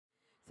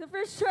So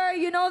for sure,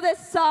 you know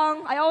this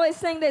song. I always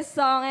sing this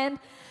song, and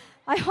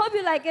I hope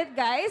you like it,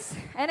 guys.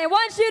 And I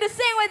want you to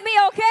sing with me,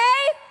 okay?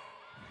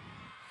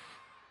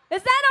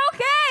 Is that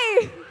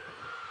okay?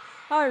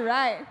 All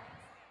right.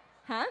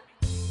 Huh?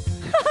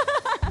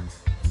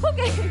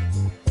 Okay.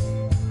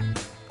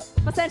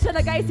 Pasensya na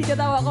guys, dito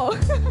daw ako.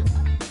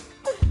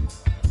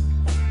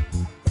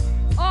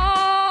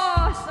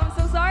 Oh, I'm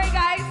so sorry,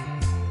 guys.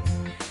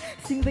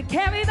 Seems like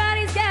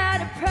everybody's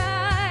got a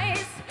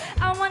price.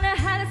 I wonder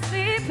how to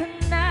sleep at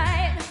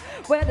night,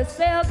 where the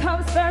sale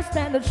comes first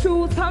and the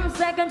truth comes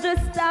second.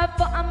 Just stop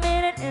for a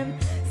minute and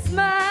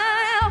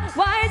smile.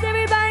 Why is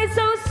everybody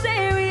so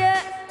serious,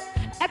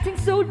 acting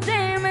so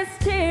damn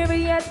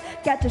mysterious?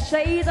 Got your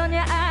shades on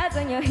your eyes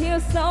and your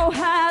heels so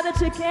high that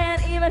you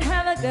can't even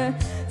have a good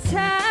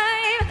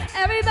time.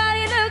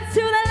 Everybody look to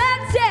the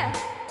left, yeah,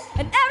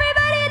 and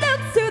everybody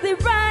look to the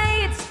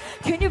right.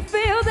 Can you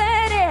feel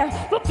that air?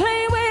 We're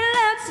playing with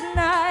love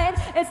tonight.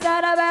 It's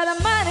not about the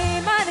money,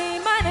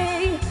 money,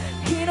 money.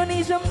 You don't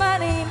need your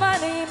money,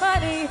 money,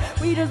 money.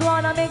 We just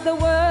wanna make the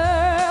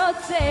world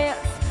dance.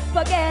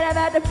 Forget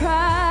about the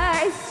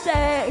price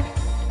tag.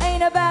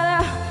 Ain't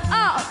about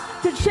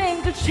the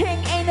ching,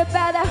 ain't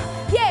about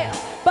yeah.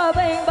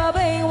 Ba-bing,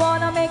 ba-bing,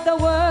 wanna make the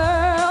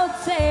world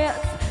dance.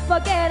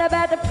 Forget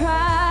about the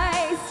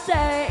price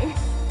tag.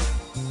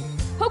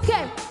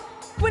 Okay,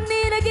 we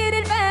need to get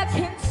it back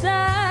in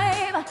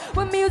time,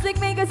 when music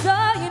makes us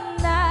all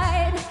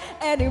unite.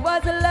 And it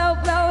was a low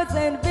blows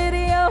and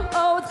videos.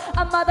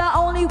 I'm not the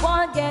only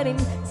one getting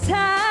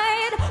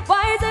tired.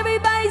 Why is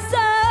everybody so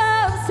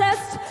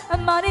obsessed?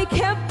 And money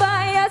can't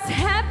buy us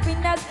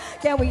happiness.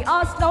 Can we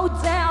all slow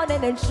down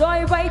and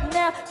enjoy right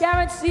now?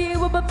 Guarantee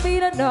we'll be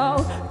feeling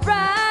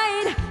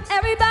alright.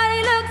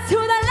 Everybody look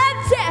to the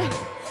left, yeah,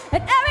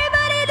 and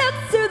everybody look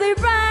to the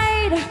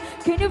right.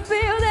 Can you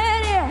feel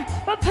that? Yeah,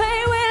 we're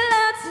playing with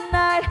love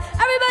tonight.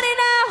 Everybody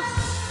now.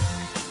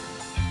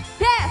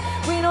 Yeah,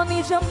 we don't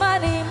need your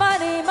money,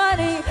 money,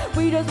 money.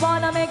 We just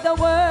wanna make the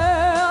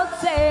world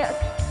dance.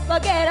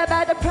 Forget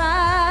about the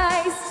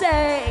price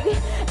tag.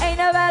 Ain't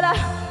about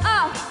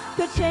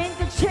the ching,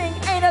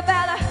 ain't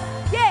about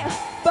yeah.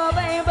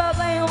 Ba-bang,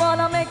 ba-bang,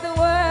 wanna make the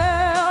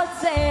world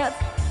dance.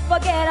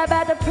 Forget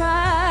about the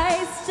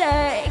price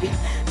tag.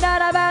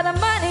 Not about the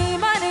money,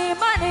 money,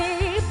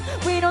 money.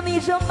 We don't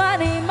need your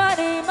money,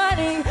 money,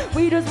 money.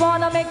 We just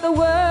wanna make the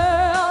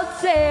world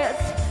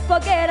dance.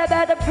 Forget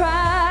about the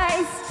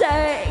price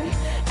tag.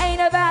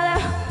 Ain't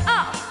about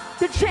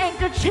the ching,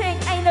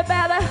 ain't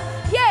about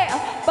yeah.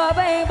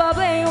 Ba-bang,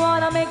 ba-bang,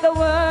 wanna make the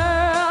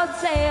world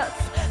dance.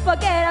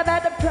 Forget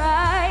about the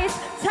price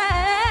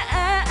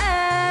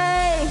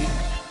tag.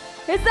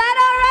 Is that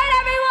all right,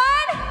 everyone?